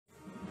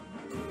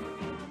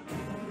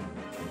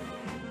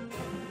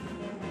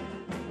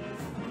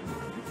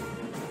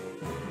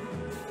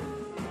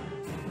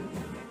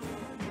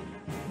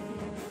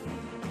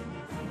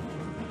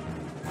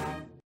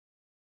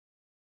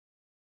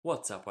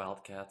What's up,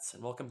 Wildcats,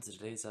 and welcome to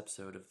today's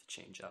episode of The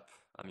Change Up.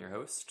 I'm your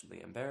host,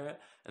 Liam Barrett,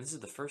 and this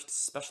is the first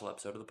special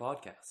episode of the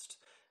podcast.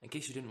 In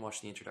case you didn't watch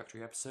the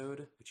introductory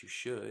episode, which you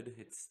should,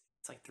 it's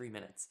like 3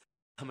 minutes,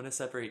 I'm going to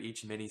separate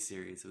each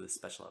mini-series with a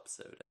special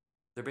episode.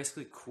 They're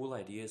basically cool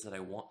ideas that I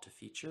want to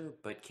feature,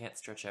 but can't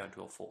stretch out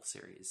into a full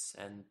series,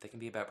 and they can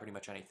be about pretty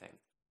much anything.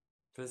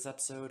 For this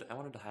episode, I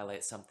wanted to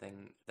highlight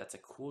something that's a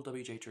cool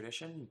WJ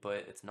tradition,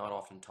 but it's not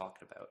often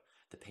talked about,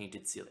 the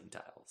painted ceiling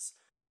tiles.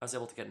 I was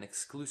able to get an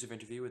exclusive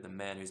interview with the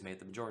man who's made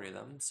the majority of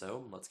them,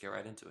 so let's get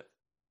right into it.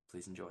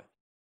 Please enjoy.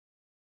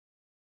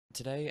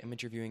 Today, I'm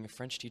interviewing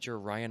French teacher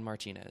Ryan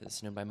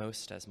Martinez, known by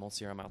most as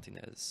Monsieur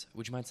Martinez.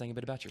 Would you mind saying a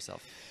bit about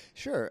yourself?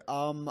 Sure.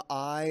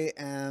 I've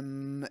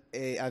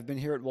been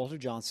here at Walter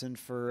Johnson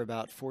for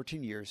about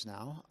 14 years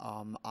now.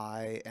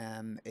 I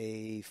am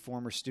a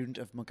former student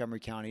of Montgomery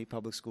County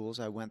Public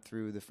Schools. I went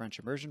through the French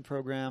immersion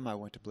program. I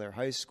went to Blair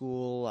High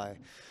School. I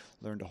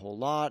learned a whole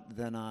lot.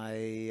 Then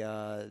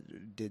I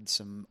did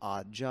some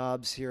odd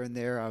jobs here and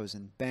there. I was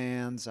in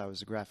bands. I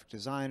was a graphic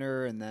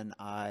designer. And then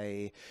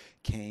I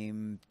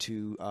came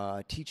to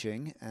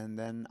teaching. And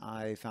then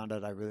I found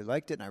out I really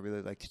liked it. And I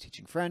really liked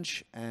teaching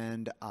French.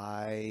 And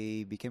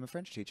I became a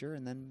French teacher.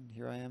 And then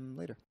here I am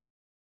later.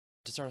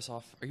 To start us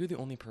off, are you the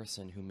only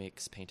person who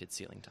makes painted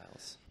ceiling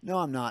tiles? No,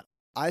 I'm not.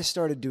 I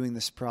started doing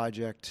this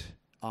project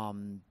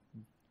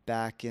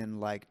back in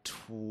like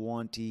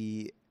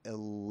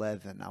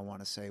 2011, I want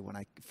to say, when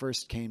I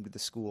first came to the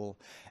school.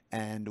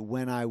 And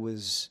when I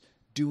was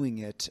doing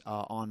it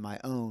on my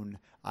own,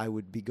 I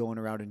would be going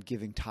around and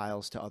giving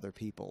tiles to other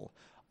people.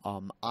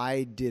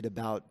 I did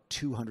about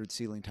 200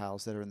 ceiling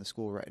tiles that are in the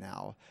school right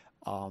now.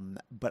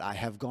 But I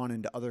have gone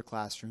into other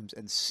classrooms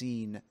and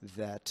seen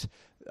that,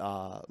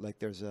 like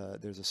there's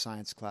a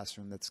science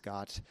classroom that's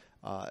got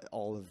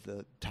all of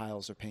the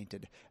tiles are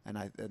painted, and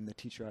the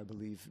teacher, I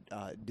believe,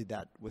 did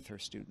that with her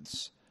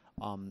students.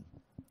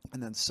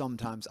 And then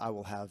sometimes I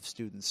will have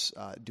students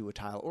do a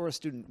tile, or a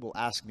student will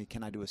ask me,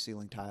 "Can I do a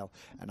ceiling tile?"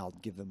 And I'll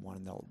give them one,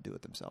 and they'll do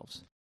it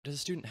themselves. Does a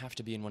student have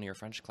to be in one of your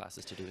French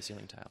classes to do a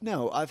ceiling tile?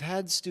 No, I've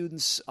had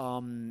students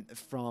from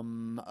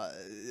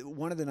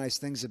one of the nice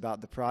things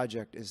about the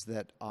project is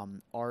that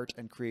art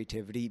and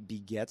creativity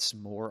begets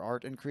more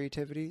art and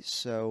creativity.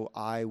 So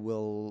I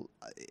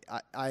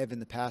have in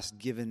the past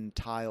given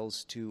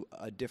tiles to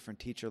a different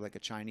teacher, like a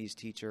Chinese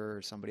teacher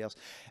or somebody else,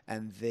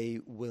 and they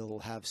will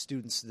have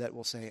students that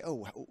will say,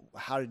 "Oh,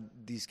 how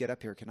did these get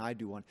up here? Can I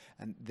do one?"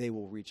 And they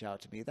will reach out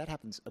to me. That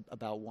happens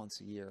about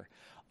once a year.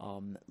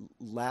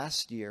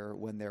 Last year,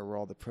 when there were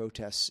all the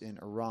protests in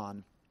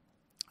Iran,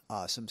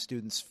 some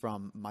students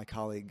from my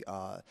colleague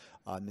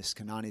Miss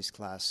Kanani's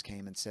class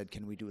came and said,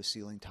 "Can we do a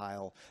ceiling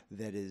tile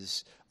that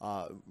is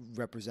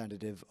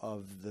representative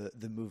of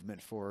the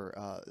movement for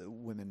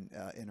women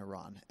in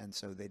Iran?" And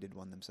so they did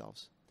one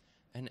themselves.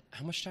 And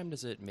how much time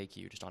does it make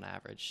you, just on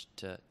average,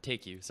 to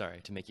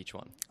make each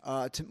one?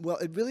 Well,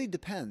 it really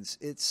depends.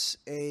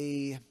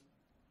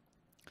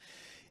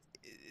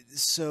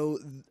 So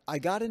I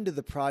got into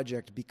the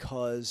project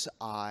because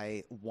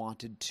I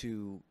wanted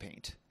to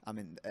paint. I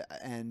mean,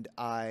 and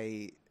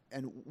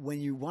when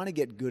you want to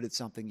get good at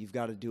something, you've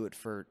got to do it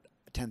for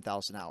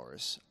 10,000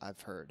 hours, I've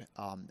heard.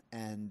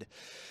 And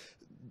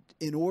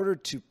in order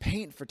to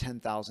paint for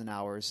 10,000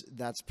 hours,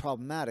 that's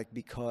problematic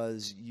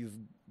because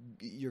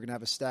you're going to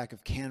have a stack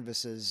of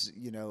canvases,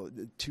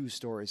 2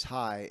 stories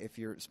high if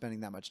you're spending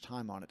that much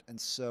time on it.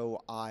 And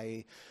so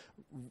I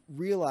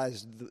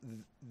realized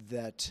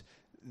that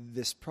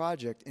this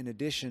project, in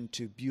addition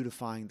to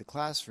beautifying the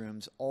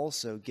classrooms,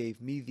 also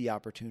gave me the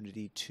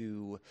opportunity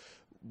to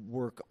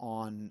work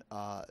on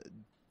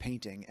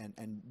painting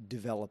and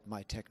develop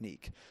my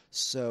technique.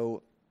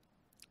 So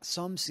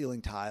some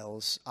ceiling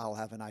tiles I'll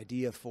have an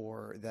idea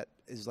for that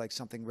is like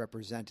something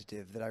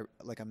representative,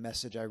 like a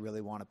message I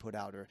really want to put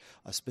out, or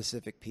a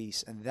specific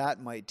piece, and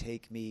that might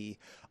take me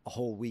a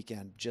whole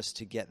weekend just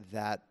to get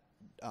that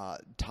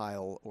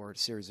tile or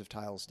series of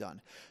tiles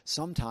done.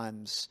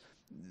 Sometimes,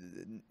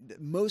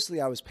 mostly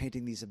I was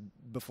painting these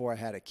before I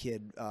had a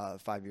kid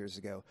 5 years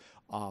ago,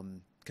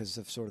 because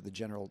of sort of the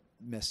general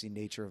messy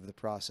nature of the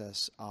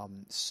process.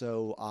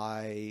 So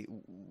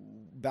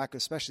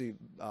especially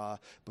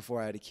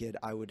before I had a kid,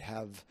 I would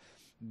have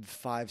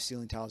 5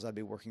 ceiling tiles I'd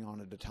be working on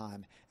at a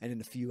time, and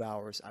in a few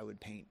hours I would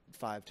paint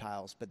 5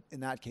 tiles. But in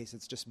that case,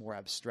 it's just more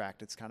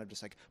abstract. It's kind of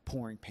just like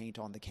pouring paint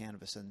on the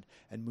canvas and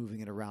moving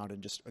it around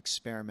and just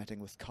experimenting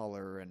with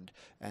color and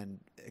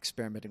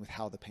experimenting with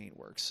how the paint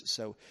works.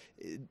 So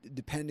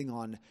depending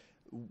on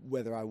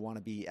whether I want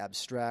to be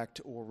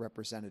abstract or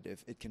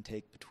representative, it can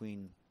take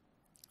between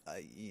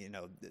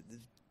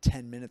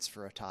 10 minutes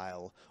for a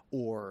tile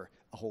or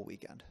a whole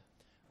weekend.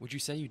 Would you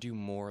say you do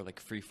more like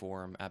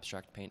free-form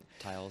abstract paint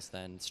tiles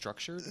than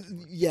structured?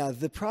 Yeah,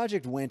 the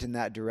project went in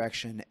that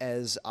direction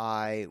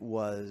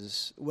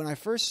when I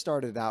first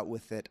started out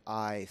with it,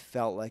 I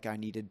felt like I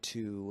needed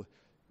to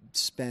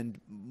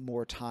spend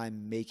more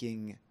time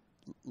making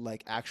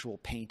like actual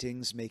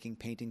paintings, making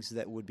paintings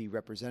that would be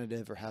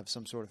representative or have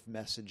some sort of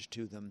message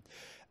to them.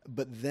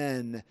 But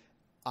then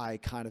I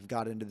kind of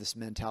got into this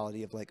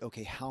mentality of like,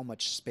 okay, how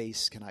much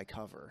space can I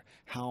cover?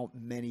 How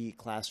many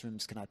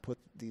classrooms can I put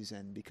these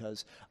in?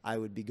 Because I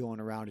would be going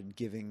around and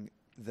giving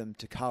them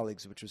to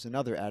colleagues, which was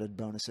another added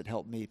bonus that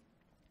helped me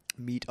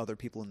meet other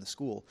people in the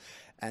school.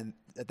 And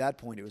at that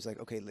point, it was like,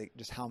 okay, like,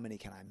 just how many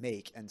can I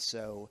make? And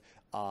so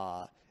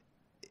I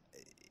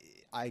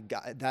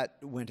got that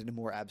went in a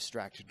more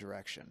abstract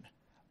direction.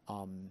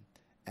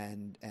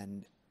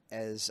 And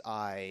as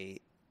I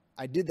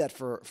did that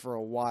for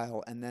a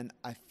while, and then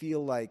I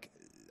feel like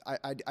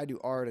I do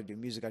art, I do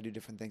music, I do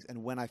different things.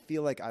 And when I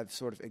feel like I've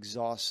sort of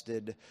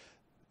exhausted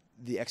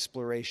the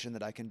exploration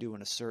that I can do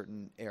in a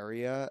certain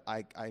area,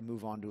 I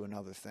move on to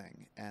another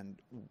thing. And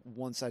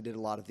once I did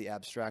a lot of the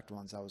abstract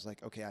ones, I was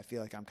like, okay, I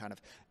feel like I'm kind of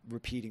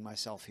repeating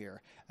myself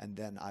here. And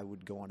then I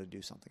would go on to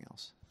do something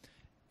else.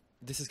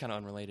 This is kind of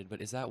unrelated, but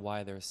is that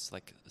why there's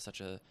like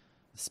such a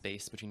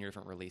space between your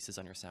different releases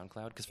on your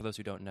SoundCloud? Because for those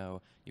who don't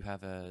know, you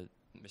have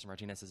Mr.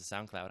 Martinez has a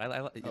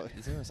SoundCloud.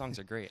 His songs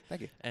are great.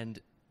 Thank you. And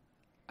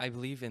I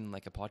believe in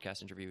like a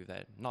podcast interview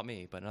that, not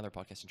me, but another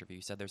podcast interview,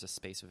 you said there's a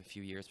space of a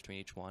few years between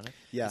each one.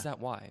 Yeah. Is that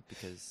why?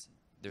 Because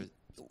there's...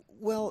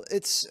 Well,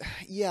 it's,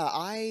 yeah,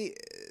 I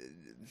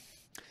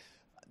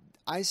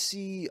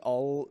see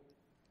all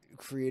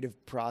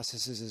creative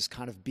processes as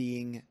kind of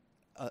being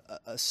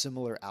a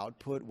similar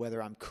output,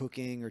 whether I'm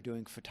cooking or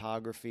doing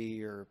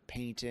photography or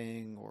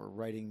painting or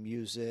writing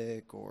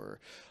music or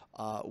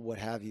what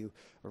have you,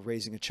 or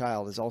raising a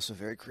child is also a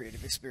very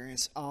creative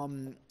experience.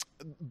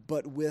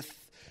 But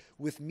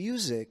with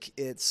music,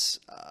 it's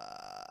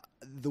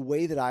the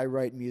way that I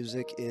write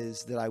music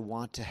is that I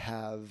want to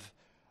have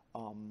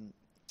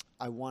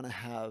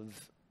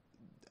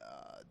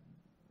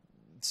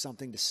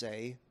something to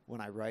say when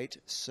I write.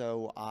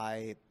 So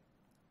I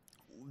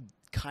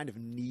kind of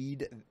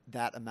need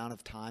that amount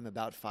of time,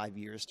 about 5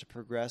 years, to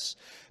progress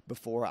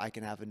before I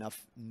can have enough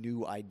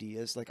new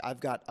ideas. Like, I've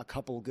got a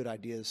couple good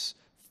ideas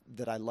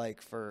that I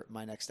like for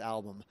my next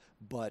album,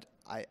 but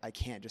I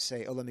can't just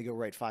say, oh, let me go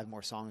write 5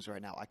 more songs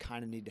right now. I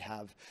kind of need to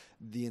have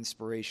the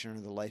inspiration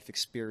or the life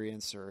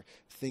experience or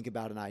think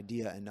about an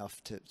idea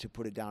enough to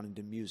put it down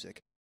into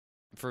music.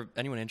 For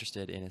anyone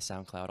interested in a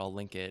SoundCloud, I'll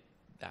link it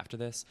after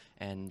this.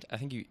 And I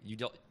think you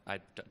don't, I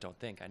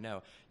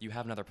know you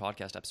have another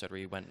podcast episode where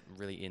you went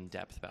really in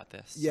depth about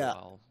this. Yeah. So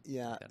I'll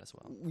link that as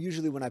well.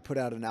 Usually when I put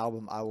out an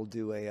album, I will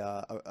do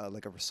a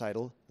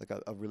recital, like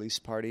a release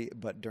party.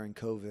 But during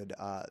COVID,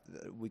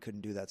 we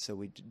couldn't do that. So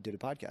we did a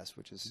podcast,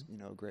 which is,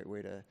 a great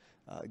way to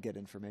get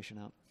information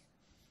out.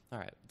 All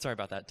right. Sorry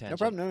about that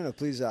tangent. No problem. No.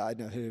 Please,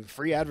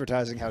 free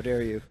advertising. How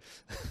dare you?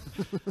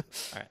 All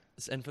right.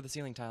 And for the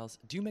ceiling tiles,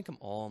 do you make them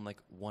all in like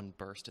one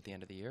burst at the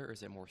end of the year, or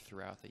is it more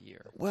throughout the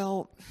year?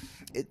 Well,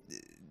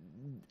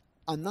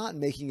 I'm not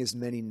making as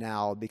many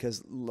now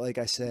because, like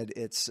I said,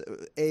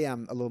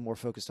 I'm a little more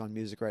focused on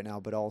music right now,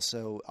 but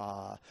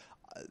also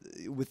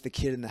with the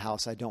kid in the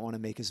house, I don't want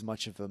to make as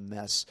much of a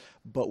mess.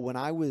 But when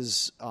I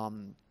was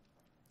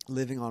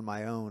living on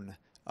my own,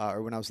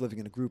 or when I was living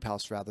in a group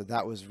house, rather,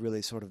 that was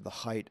really sort of the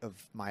height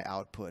of my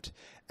output.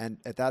 And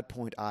at that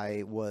point,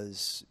 I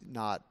was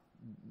not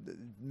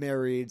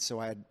married, so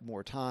I had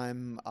more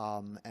time,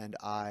 and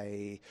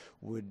I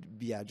would,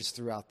 just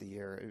throughout the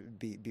year,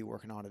 be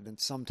working on it. And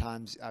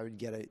sometimes I would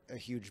get a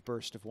huge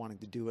burst of wanting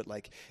to do it,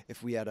 like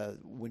if we had a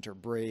winter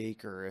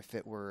break or if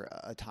it were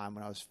a time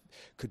when I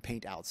could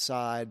paint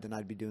outside, then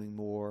I'd be doing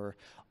more.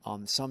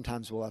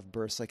 Sometimes we'll have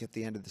bursts, like at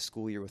the end of the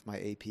school year with my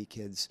AP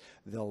kids,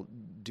 they'll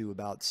do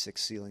about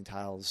 6 ceiling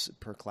tiles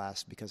per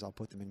class because I'll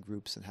put them in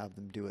groups and have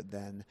them do it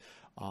then.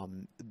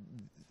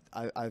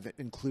 I've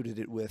included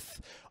it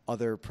with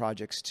other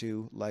projects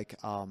too, like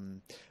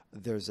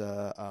there's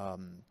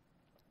an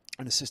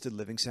assisted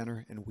living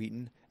center in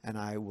Wheaton, and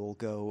I will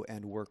go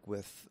and work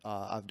with,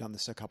 I've done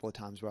this a couple of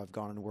times where I've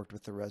gone and worked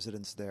with the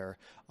residents there.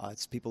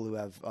 It's people who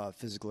have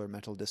physical or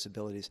mental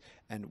disabilities,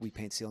 and we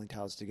paint ceiling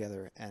tiles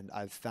together, and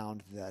I've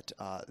found that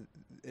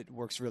it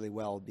works really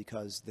well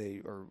because they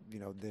are,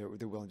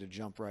 they're willing to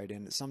jump right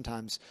in.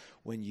 Sometimes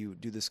when you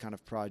do this kind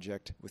of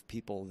project with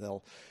people,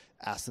 they'll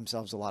ask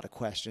themselves a lot of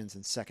questions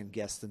and second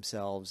guess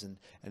themselves, and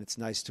it's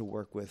nice to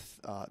work with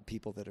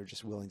people that are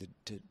just willing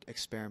to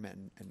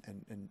experiment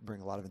and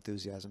bring a lot of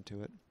enthusiasm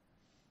to it.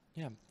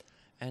 Yeah,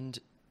 and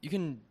you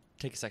can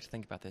take a sec to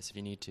think about this if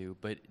you need to,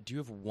 but do you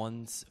have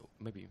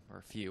maybe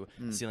a few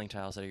ceiling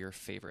tiles that are your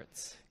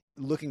favorites?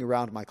 Looking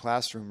around my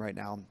classroom right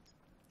now,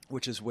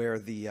 which is where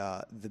the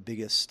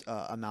biggest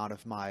amount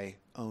of my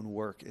own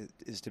work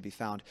is to be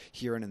found,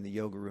 here and in the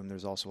yoga room.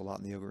 There's also a lot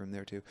in the yoga room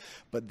there too,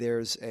 but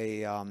there's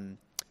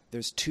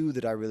there's 2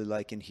 that I really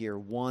like in here.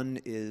 One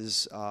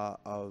is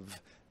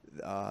of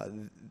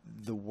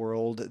the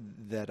world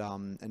that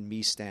and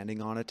me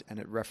standing on it, and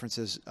it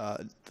references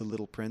The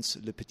Little Prince,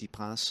 Le Petit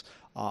Prince,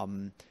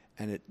 and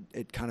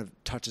it kind of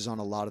touches on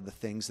a lot of the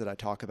things that I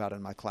talk about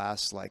in my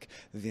class, like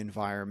the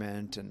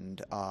environment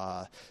and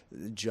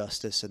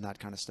justice and that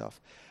kind of stuff.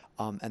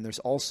 And there's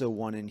also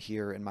one in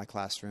here in my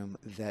classroom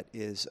that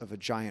is of a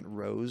giant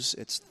rose.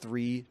 It's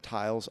 3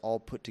 tiles all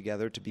put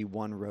together to be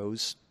one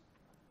rose.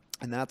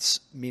 And that's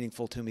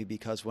meaningful to me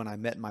because when I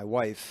met my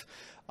wife,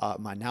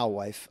 my now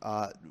wife,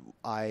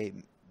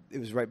 it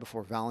was right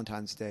before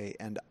Valentine's Day,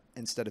 and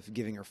instead of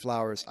giving her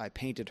flowers, I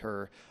painted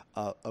her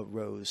a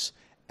rose,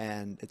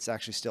 and it's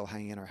actually still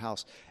hanging in our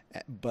house.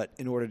 But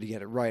in order to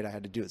get it right, I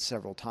had to do it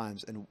several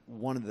times, and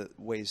one of the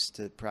ways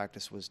to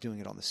practice was doing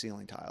it on the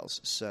ceiling tiles.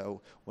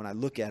 So when I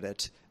look at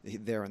it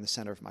there in the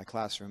center of my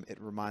classroom,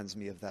 it reminds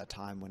me of that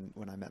time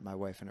when I met my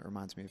wife, and it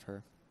reminds me of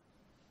her.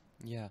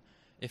 Yeah.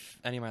 If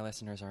any of my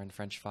listeners are in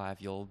French 5,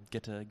 you'll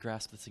get to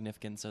grasp the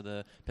significance of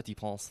the Petit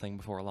Ponce thing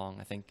before long,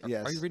 I think.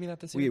 Yes. Are you reading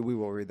that this year? We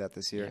will read that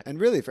this year. Yeah. And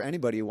really, for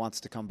anybody who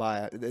wants to come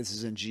by, this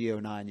is in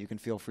G09. You can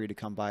feel free to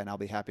come by, and I'll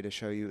be happy to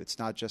show you. It's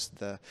not just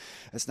the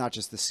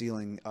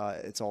ceiling.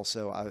 It's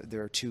also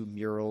there are 2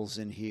 murals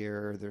in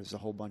here. There's a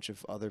whole bunch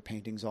of other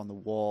paintings on the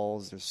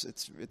walls.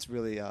 It's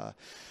really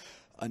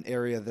an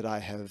area that I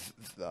have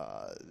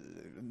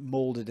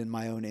molded in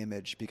my own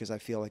image because I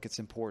feel like it's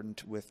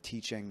important with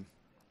teaching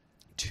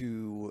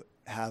to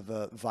have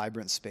a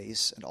vibrant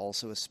space and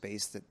also a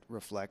space that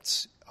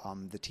reflects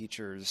the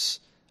teacher's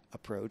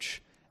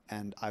approach.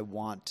 And I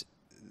want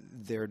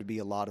there to be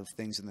a lot of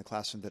things in the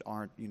classroom that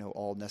aren't,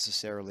 all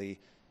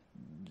necessarily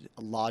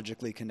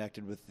logically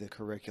connected with the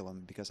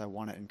curriculum, because I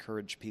want to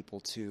encourage people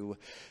to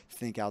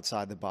think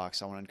outside the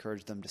box. I want to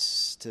encourage them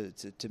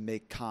to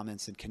make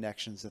comments and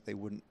connections that they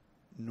wouldn't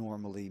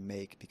normally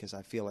make, because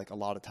I feel like a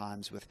lot of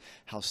times with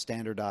how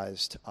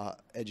standardized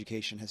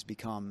education has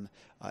become,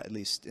 at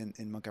least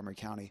in Montgomery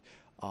County,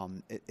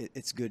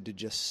 it's good to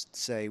just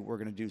say we're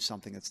going to do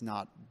something that's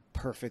not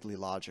perfectly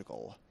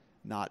logical.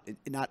 Not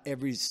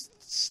every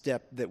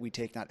step that we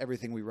take, not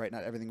everything we write,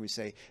 not everything we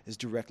say is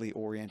directly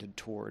oriented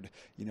toward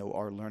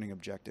our learning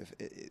objective.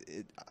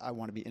 I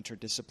want to be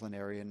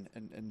interdisciplinary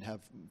and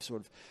have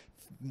sort of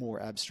more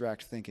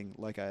abstract thinking,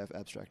 like I have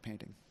abstract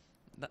painting.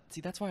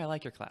 See, that's why I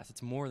like your class.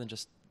 It's more than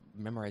just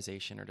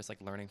memorization or just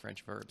like learning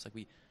French verbs. Like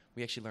we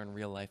actually learn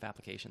real life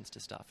applications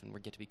to stuff, and we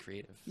get to be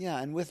creative. Yeah,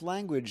 and with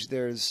language,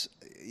 there's,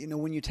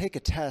 when you take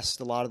a test,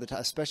 a lot of the time,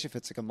 especially if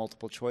it's like a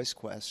multiple choice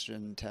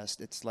question test,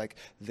 it's like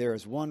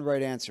there's one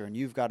right answer and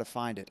you've got to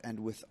find it. And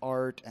with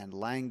art and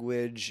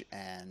language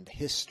and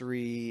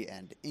history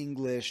and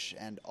English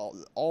and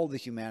all the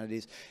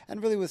humanities,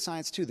 and really with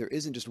science too, there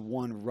isn't just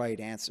one right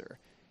answer.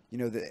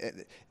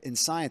 In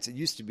science, it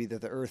used to be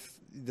that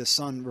the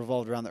sun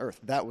revolved around the earth.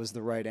 That was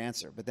the right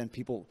answer. But then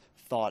people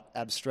thought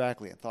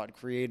abstractly and thought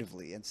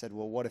creatively and said,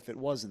 well, what if it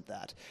wasn't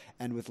that?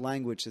 And with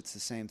language, it's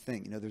the same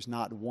thing. There's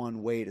not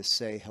one way to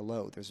say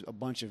hello. There's a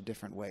bunch of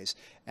different ways.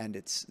 And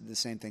it's the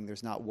same thing.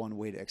 There's not one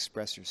way to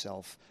express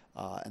yourself,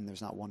 and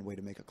there's not one way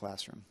to make a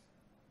classroom.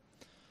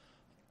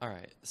 All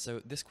right,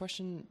 so this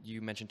question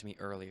you mentioned to me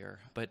earlier,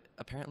 but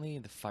apparently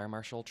the fire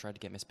marshal tried to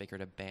get Miss Baker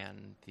to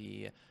ban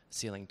the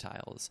ceiling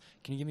tiles.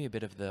 Can you give me a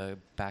bit of the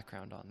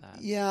background on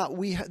that? Yeah,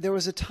 there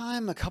was a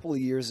time a couple of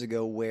years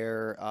ago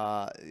where,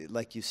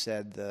 like you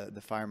said,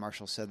 the fire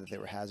marshal said that they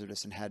were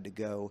hazardous and had to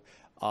go,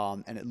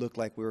 and it looked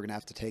like we were going to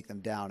have to take them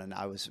down, and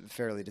I was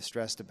fairly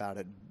distressed about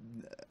it,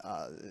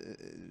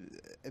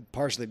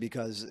 partially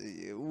because,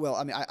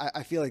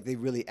 I feel like they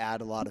really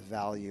add a lot of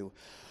value.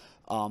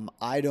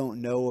 I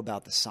don't know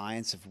about the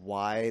science of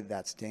why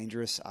that's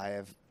dangerous.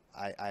 I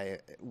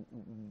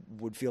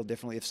would feel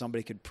differently if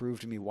somebody could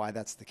prove to me why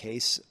that's the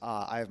case.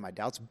 I have my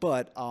doubts,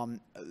 but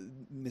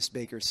Miss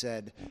Baker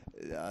said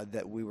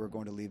that we were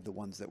going to leave the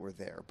ones that were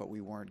there, but we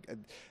weren't.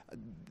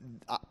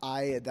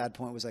 I at that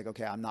point was like,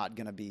 okay, I'm not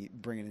going to be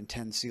bringing in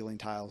 10 ceiling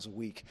tiles a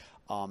week.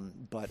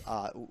 But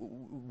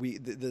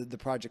the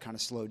project kind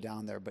of slowed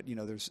down there. But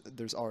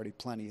there's already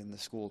plenty in the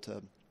school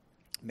to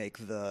make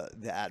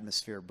the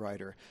atmosphere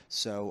brighter.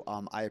 So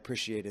I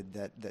appreciated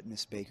that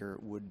Miss Baker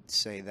would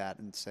say that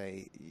and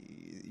say,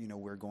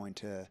 we're going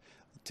to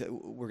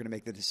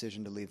make the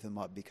decision to leave them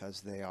up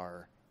because they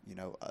are,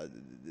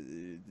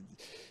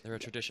 they're a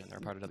tradition. They're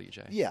a part of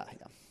WJ. Yeah.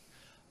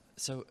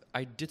 So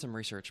I did some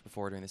research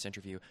before doing this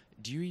interview.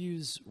 Do you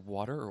use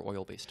water or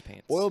oil-based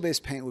paints?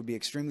 Oil-based paint would be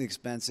extremely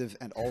expensive,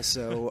 and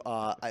also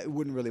it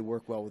wouldn't really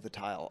work well with the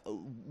tile.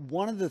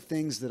 One of the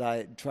things that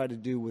I try to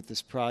do with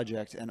this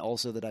project, and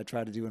also that I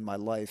try to do in my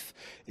life,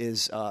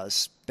 is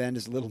spend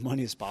as little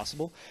money as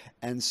possible.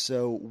 And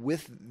so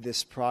with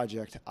this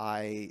project,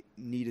 I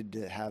needed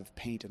to have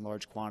paint in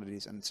large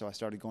quantities, and so I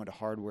started going to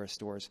hardware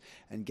stores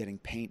and getting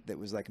paint that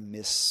was like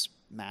mismixed,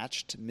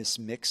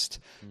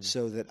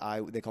 so that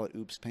they call it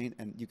oops paint,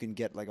 and you can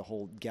get like a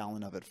whole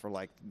gallon of it for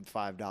like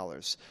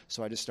 $5.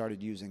 So I just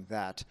started using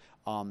that.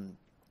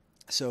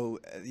 So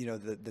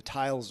the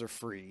tiles are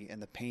free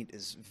and the paint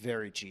is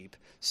very cheap.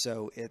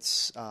 So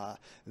it's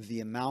the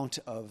amount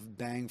of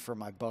bang for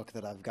my buck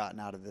that I've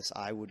gotten out of this,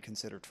 I would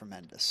consider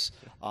tremendous.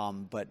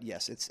 But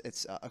yes,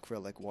 it's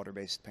acrylic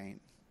water-based paint.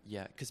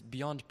 Yeah, because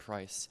beyond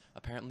price,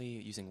 apparently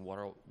using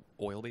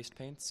oil-based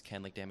paints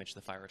can damage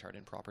the fire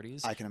retardant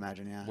properties. I can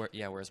imagine,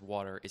 yeah. Whereas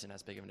water isn't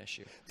as big of an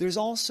issue. There's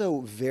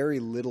also very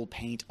little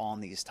paint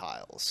on these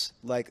tiles.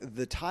 Like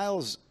the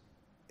tiles,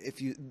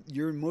 if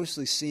you're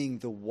mostly seeing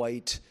the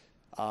white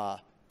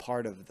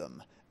part of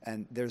them.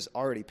 and there's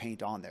already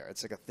paint on there.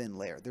 It's like a thin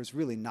layer. There's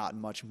really not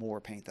much more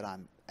paint that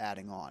I'm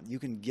adding on. You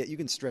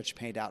can stretch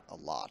paint out a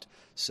lot,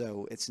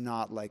 so it's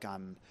not like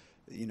I'm,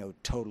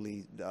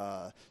 totally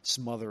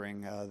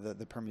smothering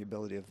the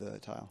permeability of the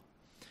tile.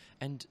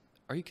 And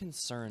are you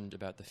concerned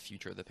about the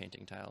future of the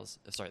painted tiles,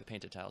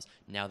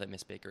 now that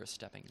Miss Baker is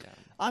stepping down?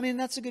 I mean,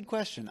 that's a good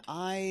question.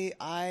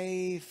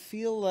 I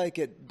feel like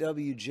at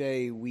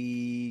WJ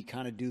we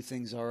kind of do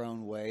things our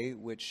own way,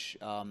 which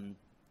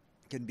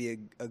can be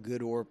a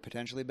good or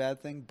potentially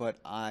bad thing. But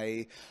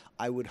I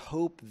would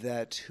hope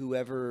that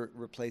whoever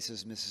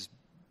replaces Miss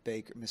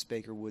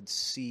Baker would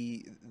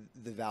see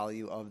the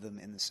value of them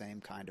in the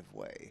same kind of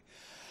way.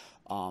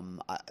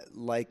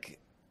 Like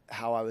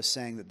how I was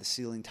saying that the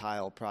ceiling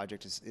tile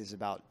project is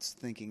about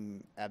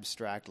thinking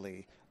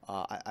abstractly.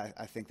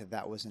 I think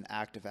that was an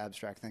act of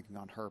abstract thinking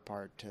on her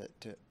part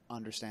to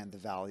understand the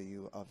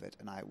value of it,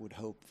 and I would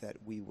hope that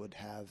we would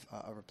have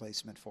a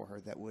replacement for her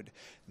that would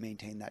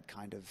maintain that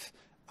kind of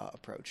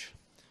approach.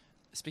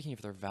 Speaking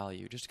of their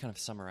value, just to kind of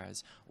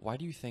summarize, why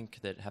do you think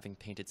that having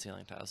painted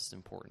ceiling tiles is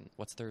important?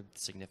 What's their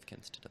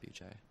significance to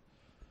WJ?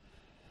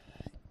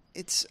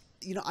 It's,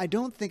 I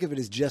don't think of it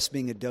as just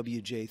being a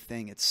WJ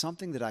thing. It's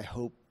something that I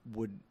hope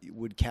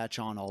would catch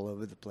on all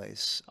over the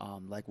place.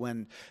 Like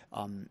when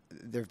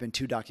there have been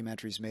 2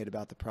 documentaries made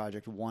about the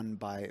project, one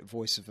by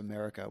Voice of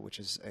America, which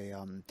is a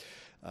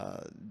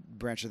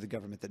branch of the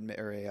government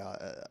or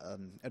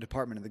a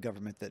department of the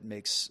government that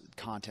makes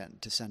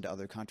content to send to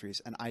other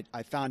countries. And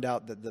I found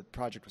out that the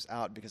project was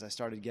out because I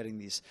started getting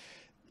these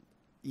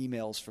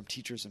emails from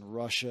teachers in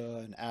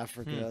Russia and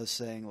Africa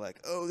saying like,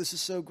 "Oh, this is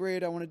so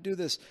great! I want to do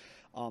this."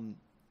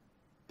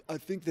 I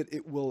think that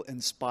it will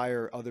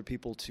inspire other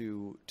people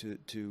to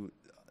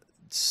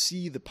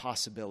see the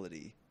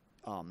possibility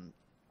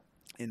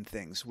in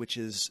things, which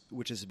is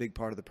a big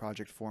part of the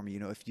project for me.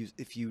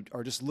 If you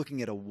are just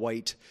looking at a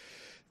white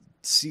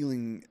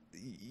ceiling,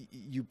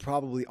 you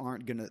probably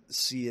aren't going to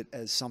see it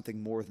as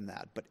something more than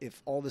that. But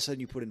if all of a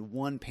sudden you put in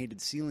one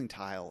painted ceiling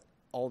tile,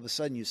 all of a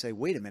sudden you say,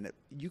 wait a minute,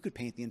 you could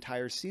paint the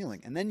entire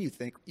ceiling. And then you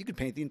think you could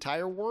paint the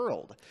entire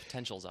world.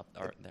 Potential's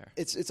are there.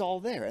 It's all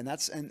there. And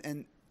that's,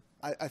 and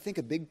I think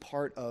a big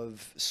part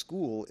of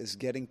school is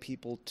getting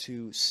people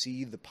to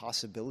see the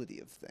possibility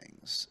of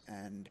things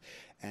and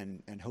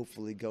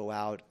hopefully go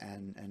out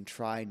and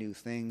try new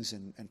things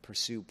and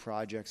pursue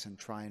projects and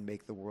try and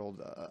make the world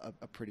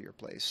a prettier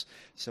place.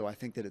 So I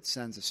think that it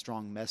sends a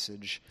strong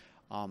message.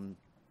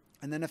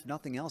 And then if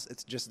nothing else,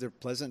 it's just they're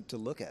pleasant to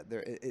look at.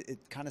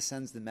 It kind of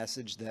sends the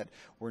message that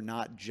we're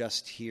not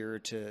just here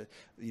to,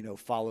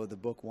 follow the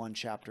book one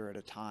chapter at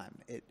a time.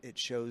 It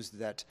shows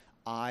that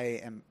I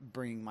am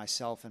bringing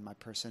myself and my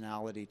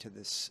personality to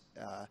this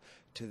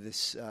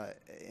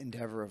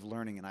endeavor of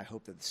learning, and I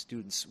hope that the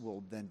students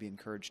will then be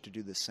encouraged to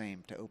do the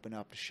same, to open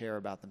up, to share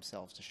about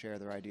themselves, to share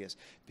their ideas,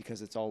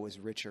 because it's always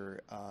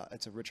richer.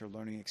 It's a richer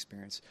learning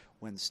experience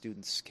when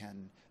students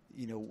can,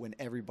 when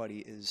everybody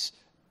is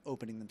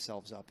opening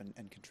themselves up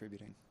and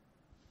contributing.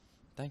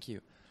 Thank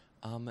you.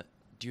 Do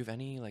you have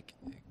any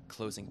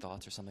closing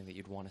thoughts or something that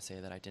you'd want to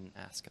say that I didn't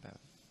ask about?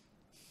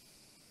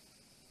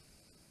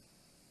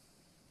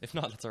 If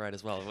not, that's all right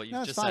as well. What you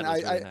just said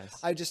was really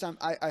nice.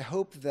 I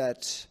hope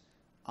that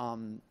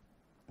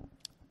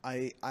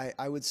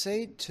I would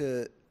say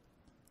to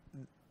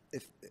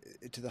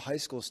the high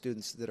school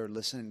students that are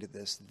listening to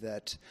this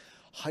that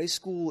high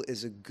school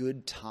is a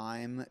good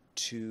time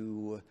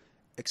to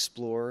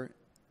explore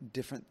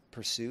different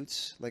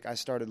pursuits. Like I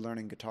started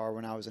learning guitar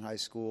when I was in high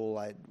school.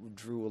 I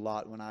drew a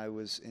lot when I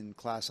was in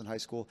class in high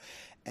school,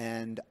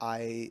 and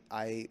I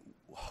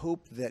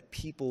hope that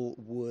people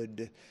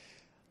would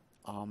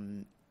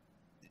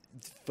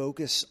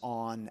focus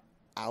on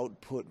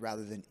output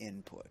rather than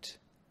input.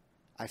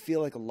 I feel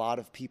like a lot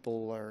of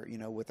people are,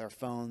 with our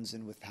phones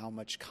and with how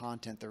much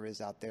content there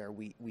is out there,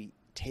 we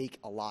take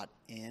a lot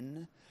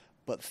in,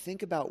 but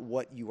think about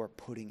what you are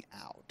putting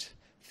out.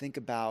 Think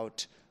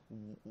about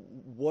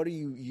what are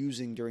you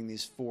using during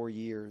these 4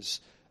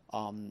 years,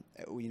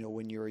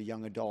 when you're a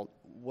young adult.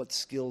 What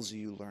skills are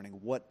you learning?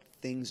 What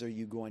things are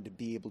you going to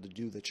be able to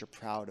do that you're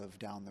proud of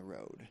down the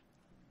road?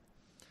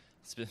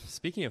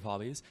 Speaking of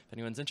hobbies, if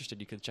anyone's interested,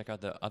 you could check out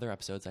the other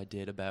episodes I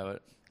did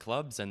about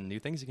clubs and new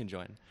things you can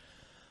join.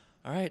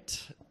 All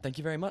right. Thank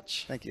you very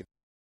much. Thank you.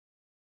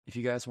 If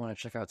you guys want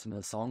to check out some of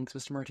the songs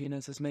Mr.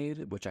 Martinez has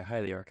made, which I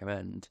highly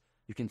recommend,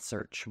 you can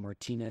search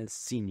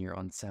MartinezSenior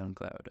on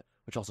SoundCloud,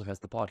 which also has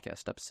the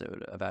podcast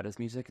episode about his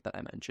music that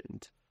I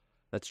mentioned.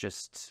 That's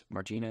just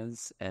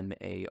Martinez,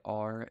 Martinez,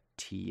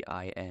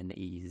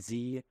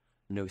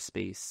 no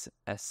space,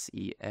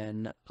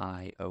 Senior.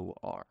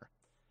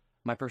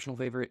 My personal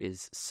favorite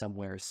is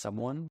Somewhere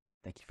Someone.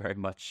 Thank you very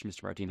much,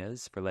 Mr.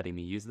 Martinez, for letting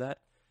me use that.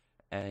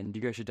 And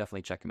you guys should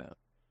definitely check him out.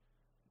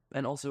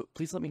 And also,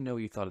 please let me know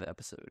what you thought of the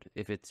episode.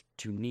 If it's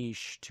too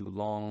niche, too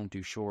long,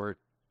 too short,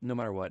 no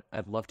matter what,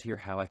 I'd love to hear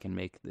how I can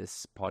make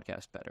this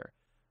podcast better.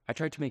 I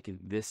tried to make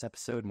this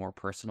episode more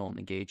personal and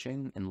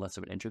engaging and less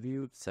of an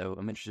interview, so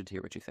I'm interested to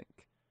hear what you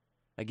think.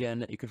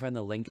 Again, you can find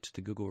the link to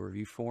the Google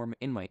review form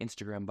in my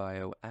Instagram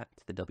bio at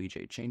the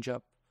WJ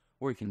Changeup.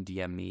 or you can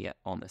DM me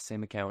on the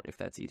same account if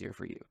that's easier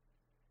for you.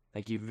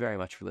 Thank you very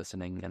much for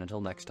listening, and until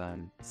next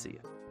time, see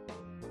ya.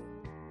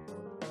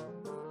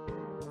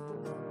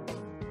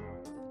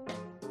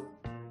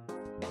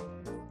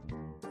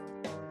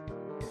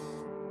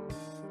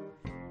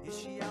 Is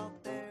she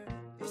out there?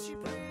 Is she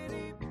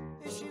pretty?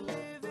 Is she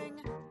living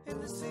in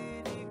the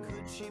city?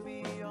 Could she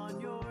be on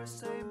your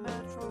same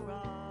metro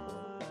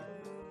ride?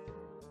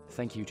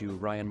 Thank you to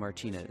Ryan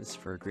Martinez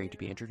for agreeing to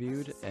be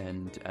interviewed,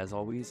 and as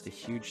always, a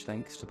huge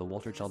thanks to the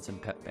Walter Johnson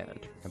Pep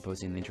Band for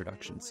composing the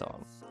introduction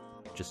song.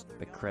 Just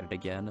a credit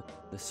again,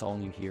 the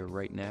song you hear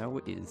right now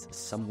is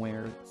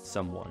Somewhere,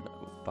 Someone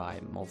by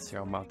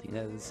Walter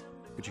Martinez,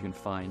 which you can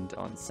find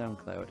on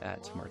SoundCloud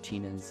at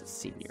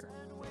MartinezSenior.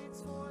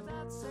 Waits for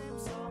that same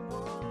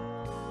someone.